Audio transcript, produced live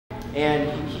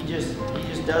and he just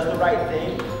does the right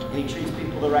thing, and he treats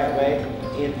people the right way.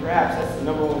 And perhaps that's the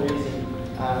number one reason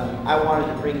I wanted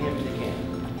to bring him to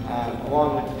camp,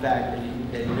 along with the fact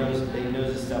that he knows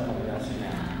his stuff on the wrestling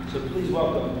mat. So please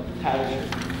welcome Tyler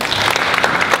Sherfey.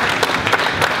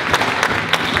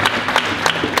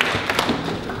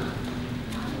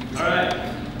 All right.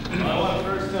 Well, I want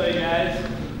to first tell you guys,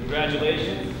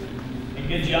 congratulations and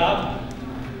good job.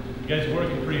 You guys are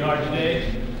working pretty hard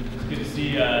today. It's good to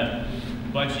see a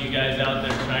bunch of you guys out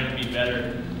there trying to be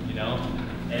better, you know.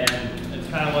 And that's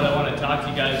kind of what I want to talk to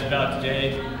you guys about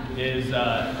today is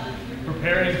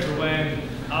preparing for when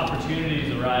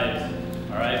opportunities arise,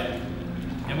 all right?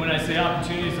 And when I say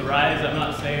opportunities arise, I'm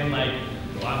not saying like,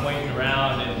 well, I'm waiting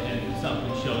around and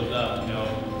something shows up, you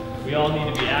know. We all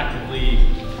need to be actively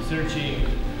searching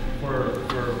for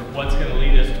what's going to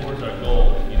lead us towards our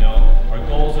goal, you know. Our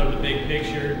goals are the big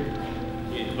picture,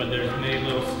 but there's many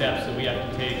little steps that we have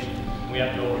to take, we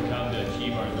have to overcome to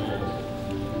achieve our goals.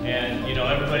 And, you know,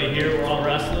 everybody here, we're all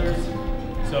wrestlers,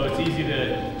 so it's easy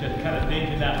to kind of think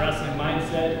in that wrestling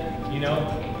mindset, you know.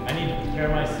 I need to prepare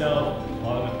myself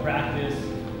while I'm in practice.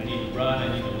 I need to run,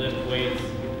 I need to lift weights.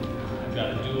 I've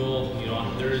got a duel, you know,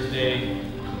 on Thursday.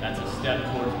 That's a step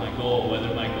towards my goal,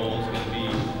 whether my goal is going to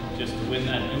be just to win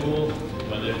that duel,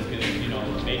 whether it's going to, you know,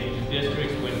 make it to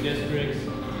districts, win districts,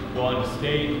 go on to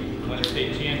state, win a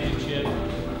state championship,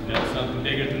 you know, something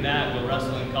bigger than that, go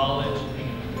wrestle in college,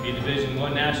 be a Division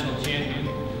I national champion.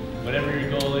 Whatever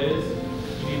your goal is,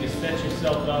 you need to set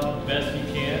yourself up the best you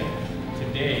can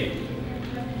today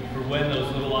for when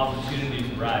those little opportunities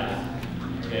arise,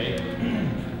 okay?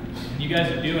 You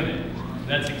guys are doing it.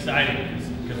 That's exciting.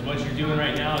 Because what you're doing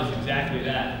right now is exactly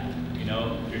that. You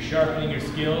know, you're sharpening your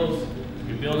skills,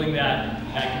 you're building that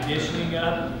conditioning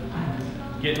up,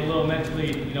 getting a little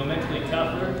mentally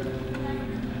tougher,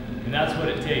 and that's what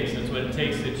it takes. That's what it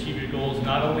takes to achieve your goals,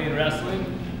 not only in wrestling,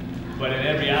 but in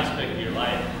every aspect of your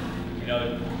life. You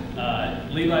know,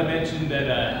 Levi mentioned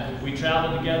that we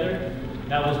traveled together.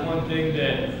 That was one thing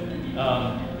that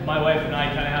my wife and I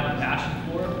kind of have a passion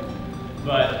for,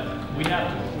 but we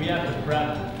have to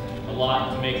prep a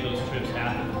lot to make those trips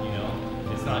happen, you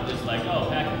know. It's not just like, oh,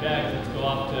 pack your bags, let's go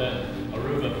off to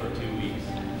Aruba for 2 weeks.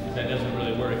 That doesn't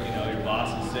really work, you know. Your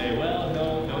boss will say, well,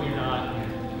 no, you're not.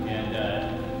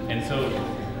 And so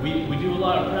we do a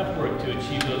lot of prep work to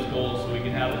achieve those goals so we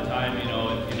can have the time, you know,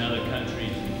 in other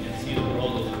countries and see the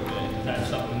world a little bit. Because that's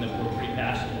something that we're pretty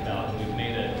passionate about. We've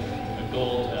made a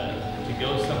goal to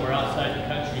go somewhere outside the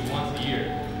country once a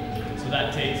year. So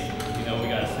that takes, you know, we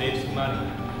got to save some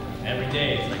money. Every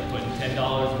day, it's like putting $10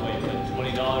 away, putting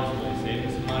 $20 away,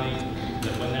 saving some money, so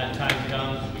that when that time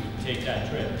comes, we can take that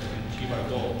trip and achieve our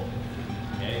goal,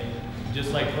 okay?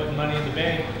 Just like putting money in the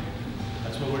bank,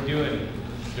 that's what we're doing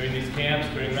during these camps,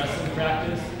 during wrestling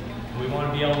practice. We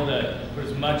want to be able to put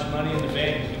as much money in the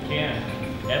bank as we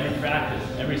can, every practice,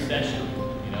 every session,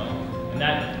 you know? And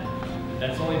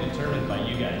that's only determined by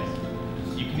you guys.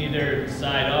 You can either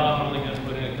decide, oh, I'm only going to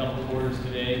put in a couple quarters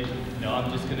today, no,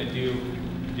 I'm just going to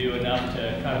do enough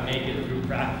to kind of make it through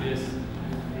practice.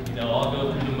 You know, I'll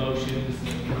go through the motions.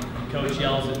 Coach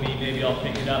yells at me, maybe I'll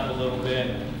pick it up a little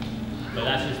bit. But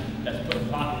that's putting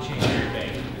pocket change in your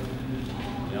bank.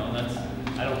 You know,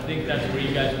 I don't think that's where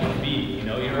you guys want to be. You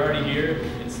know, you're already here.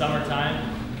 It's summertime.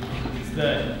 It's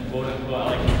the quote unquote,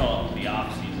 I like to call it the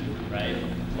off season, right?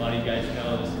 A lot of you guys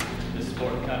know this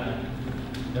sport kind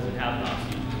of doesn't have an off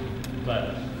season.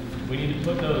 But we need to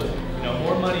put those, you know,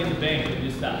 more money in the bank than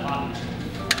just that pocket change.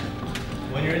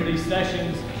 When you're in these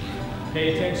sessions,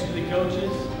 pay attention to the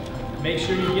coaches. Make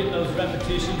sure you get those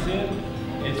repetitions in.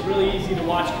 It's really easy to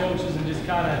watch coaches and just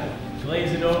kind of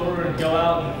glaze it over and go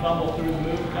out and fumble through the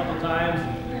move a couple times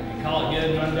and call it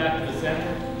good and run back to the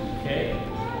center. Okay?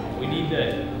 We need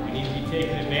to be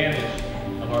taking advantage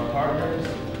of our partners,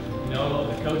 you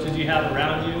know, the coaches you have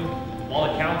around you,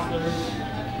 all the counselors.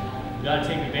 You got to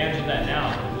take advantage of that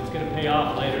now. It's going to pay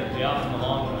off later, pay off in the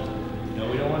long run. You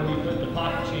know, we don't want to be putting the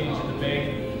pocket change in the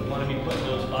bank. We want to be putting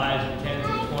those 5s and 10s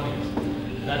and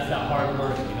 20s. That's that hard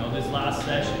work. You know, this last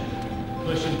session,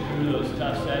 pushing through those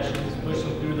tough sessions,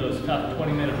 pushing through those tough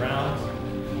 20-minute rounds.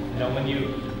 You know, when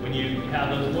you have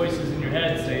those voices in your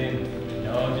head saying, you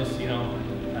know, just, you know,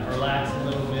 relax a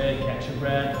little bit, catch your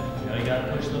breath. You know, you got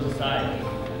to push those aside.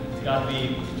 It's got to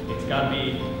be,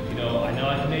 you know, I know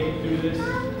I can make it through this.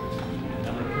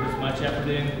 I'm going to put as much effort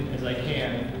in as I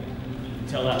can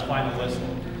until that final whistle.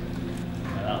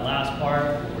 Now, that last part,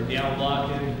 we're down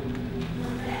blocking.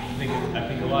 I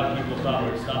think a lot of people thought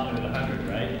we were stopping at 100,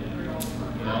 right?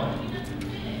 You know,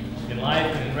 in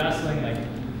life and in wrestling, like,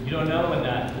 you don't know when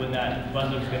that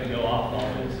buzzer's going to go off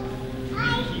always. You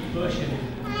need to keep pushing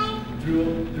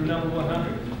through number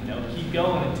 100. Keep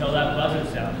going until that buzzer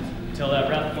sounds, until that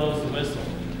ref blows the whistle.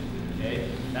 Okay,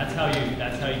 that's how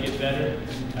you get better.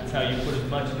 That's how you put as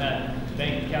much in that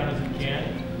bank account as you can.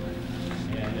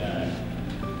 And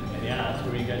yeah, that's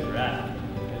where you guys are at.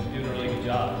 You guys are doing a really good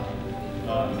job.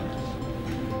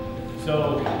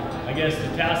 So I guess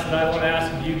the task that I want to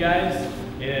ask of you guys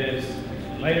is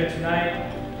later tonight.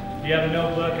 If you have a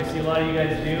notebook, I see a lot of you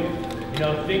guys do.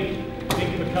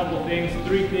 Think of a couple things,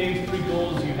 three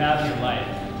goals you have in your life.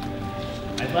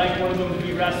 I'd like one of them to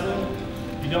be wrestling.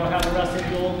 If you don't have a wrestling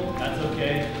goal, that's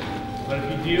okay. But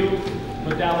if you do,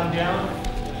 put that one down,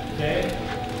 okay?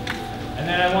 And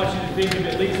then I want you to think of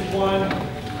at least one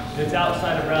that's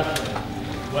outside of wrestling.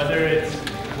 Whether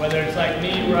it's like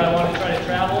me, where I want to try to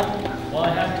travel while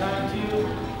I have time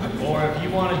to, or if you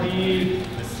want to be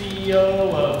the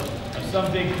CEO of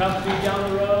some big company down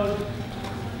the road,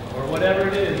 or whatever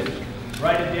it is,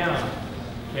 write it down,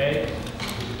 okay?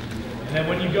 And then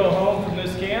when you go home from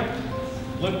this camp,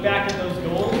 look back at those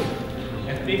goals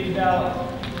and think about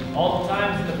all the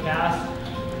times in the past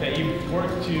that you've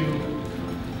worked to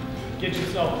get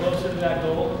yourself closer to that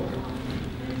goal.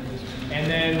 And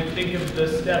then think of the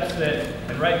steps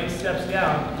and write these steps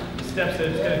down, the steps that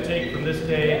it's going to take from this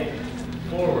day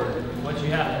forward, what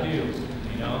you have to do.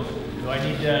 Do I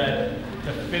need to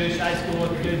finish high school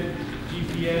with a good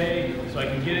GPA so I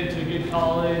can get into a good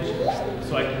college,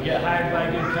 so I can get hired by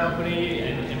a good company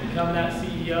and become that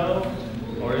CEO?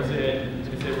 Or is it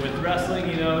with wrestling,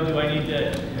 do I need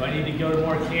to go to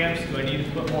more camps? Do I need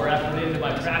to put more effort into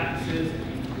my practices?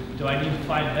 Do I need to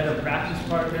find better practice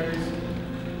partners?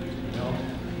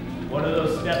 What are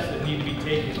those steps that need to be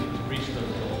taken to reach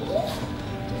those goals?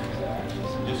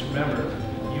 Just remember,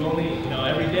 you only,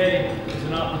 every day is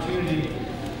an opportunity.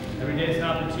 Every day is an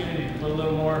opportunity to put a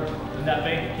little more in that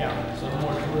bank account, a little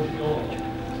more towards the goal.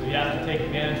 So you have to take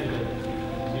advantage of it.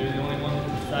 You're the only one that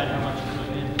can decide how much you put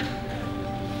in.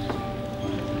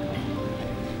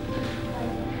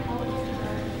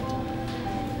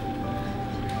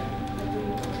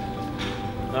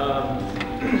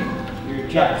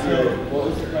 What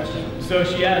was the question? So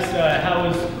she asked, how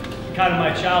was kind of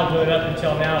my childhood up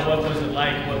until now? What was it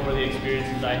like? What were the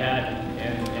experiences I had?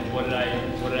 And what did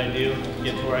I do to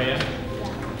get to where I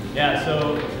am? Yeah,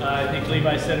 so I think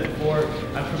Levi said it before.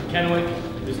 I'm from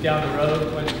Kennewick, just down the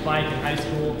road. Went to Pike in high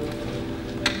school.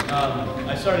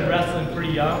 I started wrestling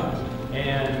pretty young,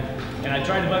 and I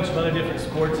tried a bunch of other different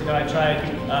sports. I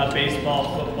tried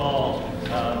baseball, football,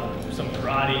 some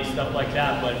karate, stuff like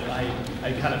that. But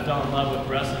I kind of fell in love with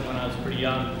wrestling when I was pretty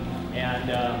young,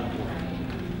 and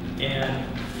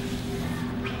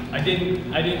I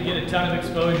didn't get a ton of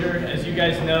exposure. As you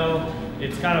guys know,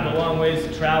 it's kind of a long ways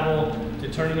to travel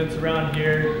to tournaments around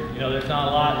here. There's not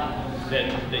a lot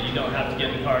that you don't have to get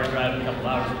in the car and drive a couple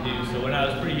hours to do. So when I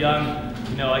was pretty young,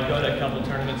 I'd go to a couple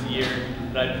tournaments a year,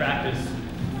 but I'd practice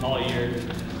all year.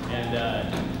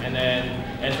 And then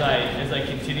as I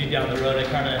continued down the road, I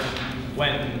kind of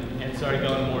went and started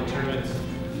going to more tournaments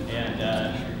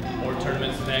and more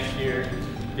tournaments the next year.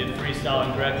 Did freestyle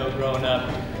and Greco growing up.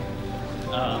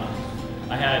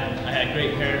 I had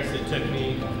great parents that took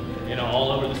me,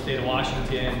 all over the state of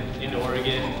Washington, into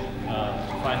Oregon,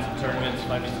 find some tournaments,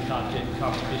 find me some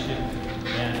competition,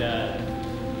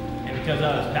 and because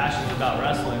I was passionate about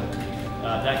wrestling,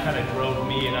 that kind of drove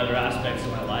me in other aspects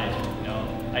of my life.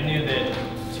 I knew that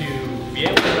to be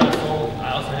able to wrestle,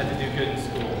 I also had to do good in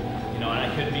school, and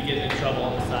I couldn't be getting in trouble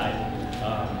on the side,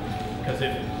 because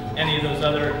if any of those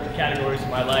other categories of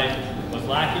my life was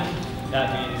lacking,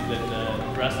 that means that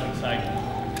the wrestling side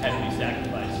had to be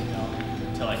sacrificed,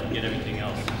 until I could get everything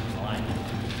else in line.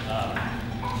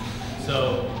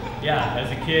 So, yeah,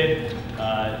 as a kid,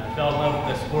 fell in love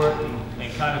with the sport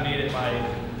and kind of made it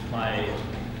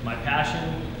my passion,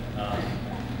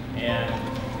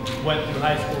 and went through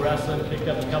high school wrestling, picked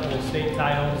up a couple of state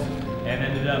titles, and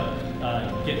ended up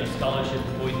getting a scholarship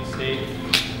to Boise State.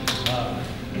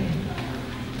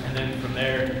 And then from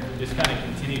there, just kind of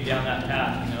continued down that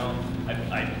path.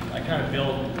 I kind of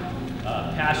built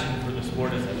passion for the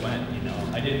sport as I went.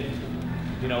 I didn't,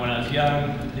 when I was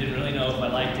young, didn't really know if I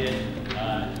liked it.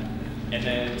 And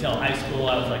then until high school,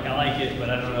 I was like, I like it, but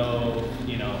I don't know,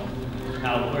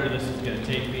 where this is going to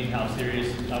take me, how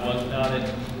serious I was about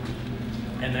it.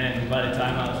 And then by the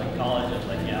time I was in college, I was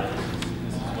like, yeah,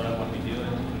 this is what I want to be doing,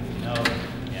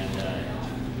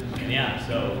 And yeah,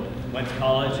 so went to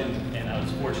college, and I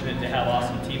was fortunate to have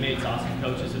awesome teammates, awesome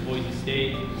coaches at Boise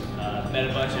State. Met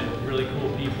a bunch of really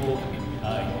cool people,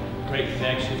 great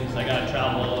connections. I got to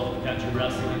travel all over the country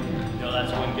wrestling.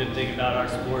 That's one good thing about our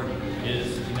sport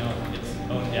is, its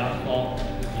own downfall.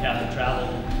 You have to travel.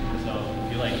 So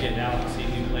you like getting out and seeing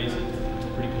new places. It's a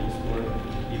pretty cool sport,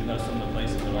 even though some of the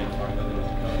places are like Fargo, North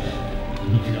Dakota.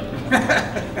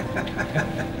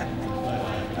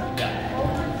 Yeah.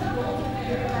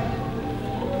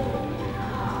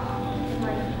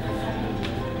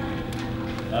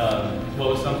 What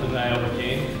was something that I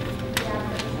overcame?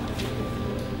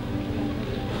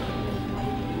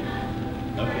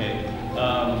 Okay.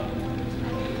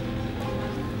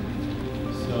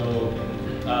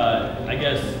 I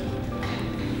guess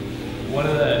one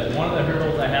of the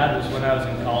hurdles I had was when I was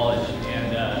in college,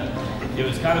 and it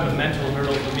was kind of a mental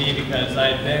hurdle for me because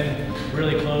I had been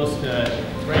really close to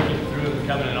breaking through and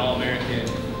becoming an All-American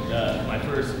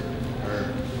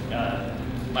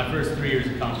my first 3 years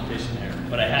of competition there,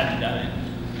 but I hadn't done it,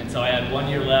 and so I had 1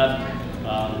 year left.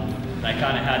 And I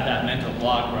kind of had that mental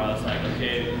block where I was like,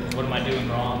 okay, what am I doing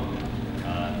wrong?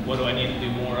 What do I need to do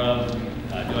more of?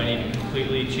 Do I need to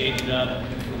completely change it up?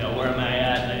 You know, where am I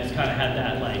at? And I just kind of had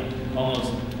that like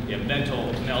almost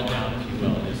mental meltdown, if you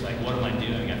will. Just like, what am I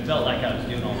doing? I felt like I was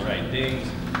doing all the right things.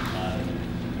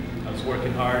 I was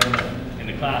working hard in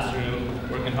the classroom,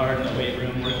 working hard in the weight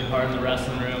room, working hard in the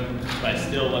wrestling room, but I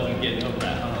still wasn't getting over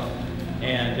that hump.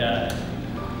 And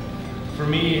for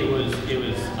me, it was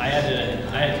I had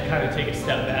to kind of take a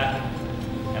step back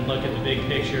and look at the big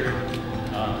picture,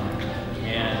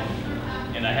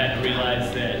 and I had to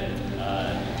realize that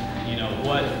you know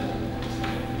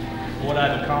what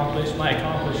I've accomplished, my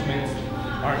accomplishments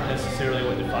aren't necessarily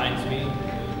what defines me.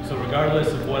 So regardless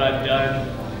of what I've done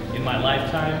in my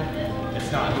lifetime,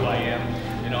 it's not who I am.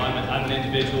 You know, I'm an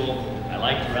individual. I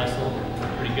like to wrestle.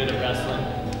 I'm pretty good at wrestling,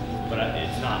 but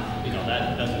it's not. You know,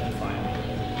 that doesn't define me.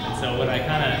 And so when I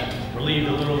kind of relieved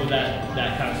a little of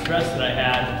that kind of stress that I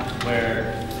had,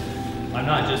 where I'm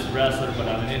not just a wrestler, but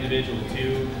I'm an individual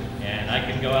too, and I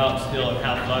can go out still and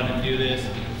have fun and do this.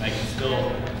 I can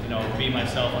still, you know, be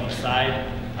myself on the side.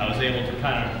 I was able to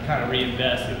kind of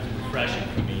reinvest. It was refreshing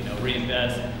for me, you know,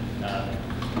 reinvest,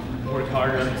 work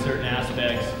harder in certain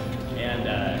aspects, and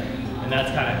that's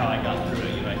kind of how I got through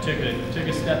it. You know, I took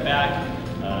a step back,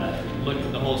 looked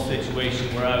at the whole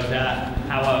situation, where I was at,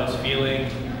 how I was feeling,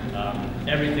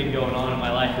 everything going on in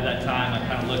my life at that time. I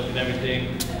kind of looked at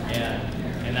everything,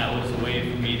 and that was a way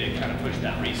for me to kind of push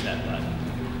that reset button.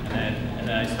 And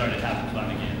then I started having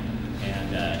fun again.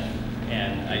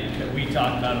 We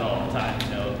talked about it all the time. You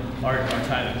know, our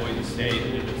time at Boise State,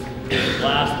 it was a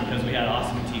blast because we had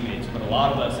awesome teammates. But a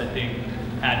lot of us, I think,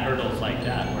 had hurdles like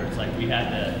that, where it's like we had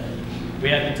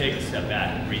to take a step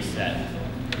back and reset.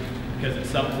 Because at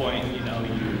some point, you know,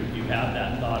 you have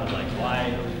that thought of like,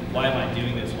 why am I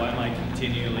doing this? Why am I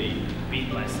continually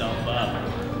beating myself up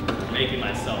or making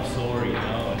myself sore, you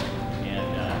know?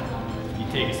 And you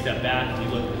take a step back and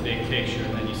you look at the big picture,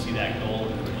 and then you see that goal,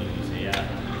 and you say, yeah,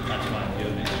 that's why I'm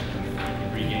doing it. You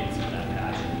can regain some of that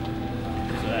passion.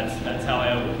 So that's how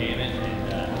I overcame it,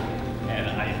 and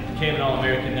I became an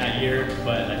All-American that year.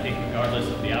 But I think regardless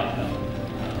of the outcome,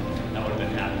 I would have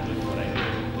been happy with what I did,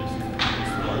 just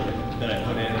the work that I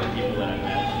put in, the people that I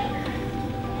met.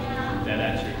 Did that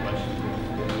answer your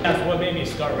question? That's what made me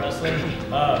start wrestling.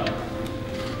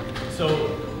 So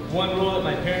one rule that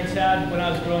my parents had when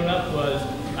I was growing up was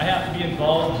I have to be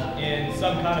involved in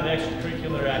some kind of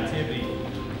extracurricular activity.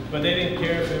 But they didn't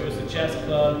care if it was a chess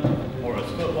club or it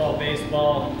was football,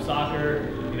 baseball, soccer,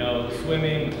 you know,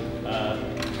 swimming,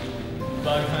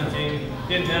 bug hunting.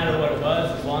 Didn't matter what it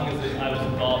was, as long as I was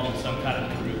involved in some kind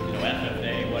of group, you know,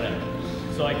 FFA, whatever.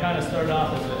 So I kind of started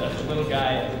off as a little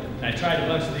guy, and I tried a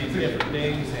bunch of these different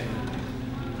things, and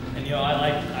you know, I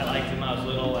liked him. I was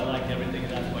little. I liked everything at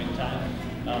that point in time.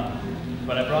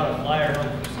 But I brought a flyer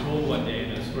home from school one day,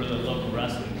 and it was for the local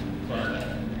wrestling club.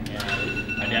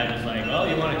 And my dad was like, "Well,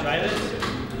 you want to try this?"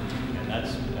 And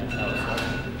that's how it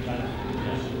started. Kind of,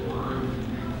 yeah.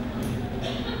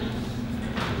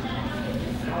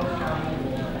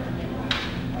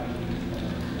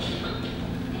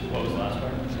 What was the last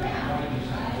part?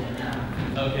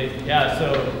 Okay, yeah. So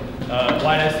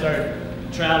why did I start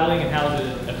traveling and how it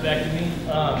affected me?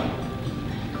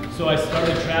 So I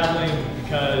started traveling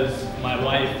because my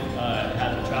wife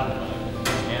had a travel bug,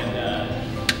 and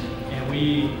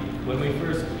when we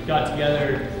first got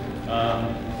together, I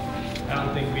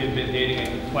don't think we had been dating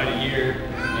in quite a year,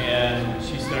 and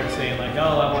she started saying like,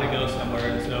 "Oh, I want to go somewhere,"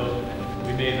 and so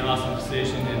we made an awesome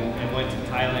decision and went to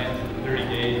Thailand for 30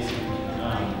 days,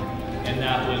 and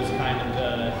that was kind of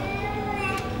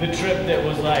the trip that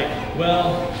was like,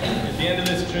 well, at the end of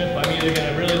this trip, I'm either going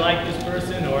to really like this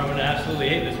person or I'm going to absolutely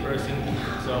hate this person.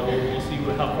 So we'll see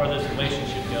how far this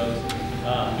relationship goes.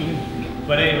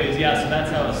 But anyways, yeah, so that's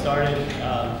how it started.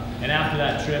 And after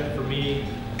that trip, for me,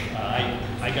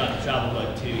 I I got the travel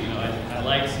bug too. You know, I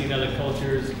like seeing other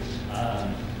cultures.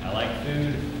 I like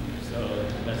food, so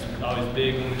that's always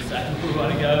big when we decide where we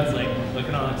want to go. It's like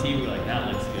looking on the TV, we're like,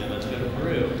 that looks good, let's go to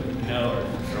Peru, you know,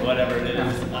 or whatever it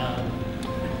is.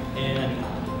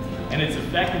 And it's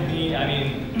affected me. I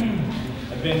mean,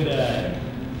 I've been to, I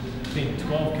think,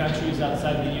 12 countries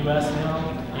outside the U.S. now,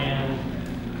 and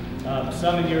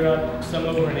some in Europe, some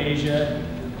over in Asia,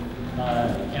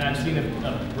 and I've seen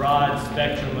a broad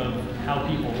spectrum of how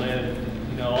people live,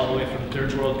 you know, all the way from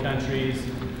third world countries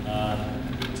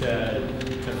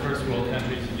to first world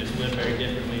countries who just live very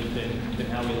differently than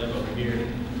how we live over here.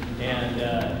 And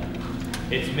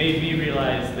it's made me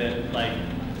realize that, like,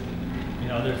 you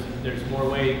know, there's more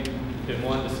way than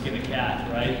one to skin a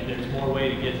cat, right? There's more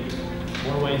ways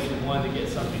than one to get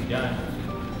something done.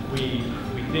 We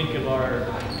think of our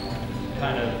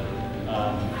kind of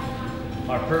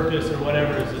our purpose or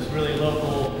whatever is this really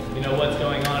local, you know, what's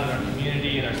going on in our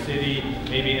community, in our city,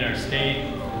 maybe in our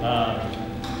state,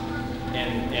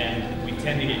 and we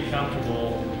tend to get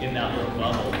comfortable in that little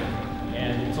bubble.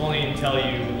 And it's only until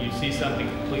you see something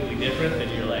completely different that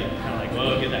you're like, kind of like,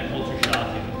 whoa, get that culture shock,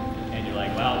 and you're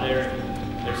like, wow, they're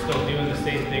still doing the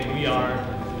same thing we are,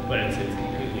 but it's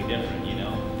completely different, you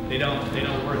know. They don't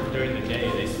work during the day.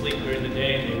 They sleep during the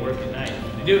day and they work at night.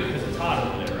 They do it because it's hot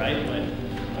over there, right? But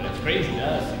it's crazy to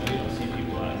us. You know, you don't see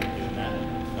people out there doing that.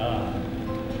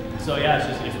 So yeah,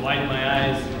 it's widened my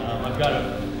eyes. I've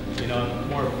got I'm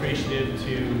more appreciative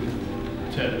to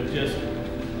just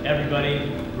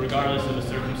everybody, regardless of the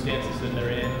circumstances that they're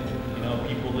in. You know,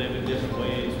 people live in different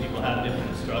ways. People have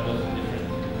different struggles and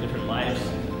different lives.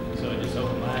 So it just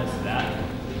opened my eyes to that. And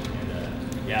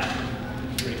yeah,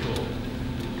 it's pretty cool.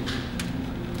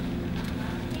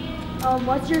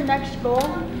 What's your next goal?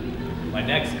 My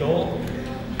next goal?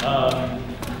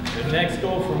 The next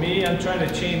goal for me, I'm trying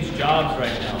to change jobs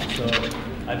right now. So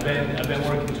I've been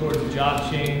working towards a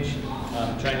job change,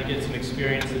 trying to get some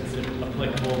experience that's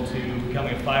applicable to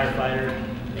becoming a firefighter,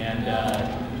 and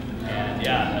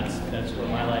yeah, that's where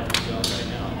my life is going right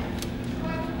now.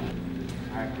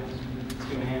 All right, Chris. Let's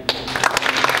give him a hand.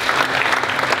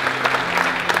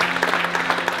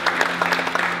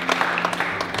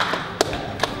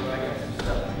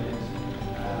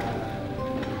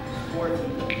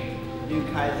 New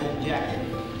Kaizen jacket.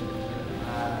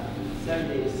 7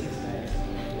 days, 6 nights.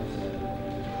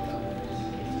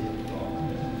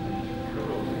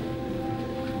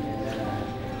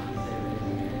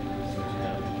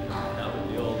 That was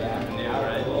the old afternoon,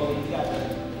 right? Well, he's got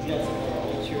some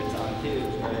old shirts on too.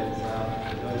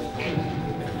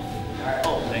 Alright,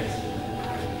 oh, thanks.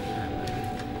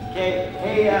 Okay,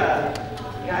 hey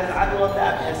guys, I love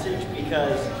that message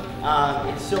because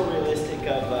it's so realistic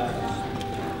of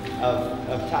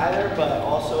Tyler, but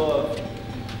also of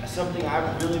something I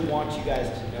really want you guys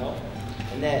to know,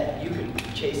 and that you can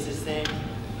chase this thing,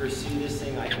 pursue this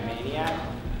thing like a maniac,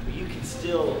 but you can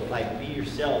still like be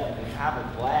yourself and have a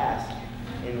blast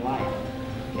in life.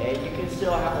 Okay, you can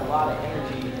still have a lot of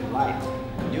energy in life,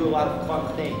 and do a lot of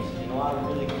fun things and a lot of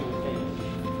really cool things.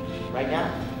 Right now,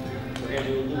 we're gonna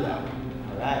do a luau.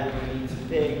 All right, we're gonna eat some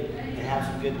pig and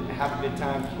have a good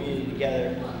time, community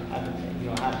together.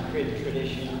 Have to create a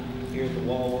tradition here at the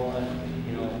Wall Run,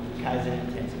 Kaizen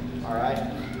intensive. All right,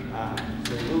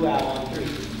 so luau on 3.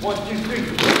 1, 2, 3.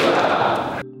 Luau.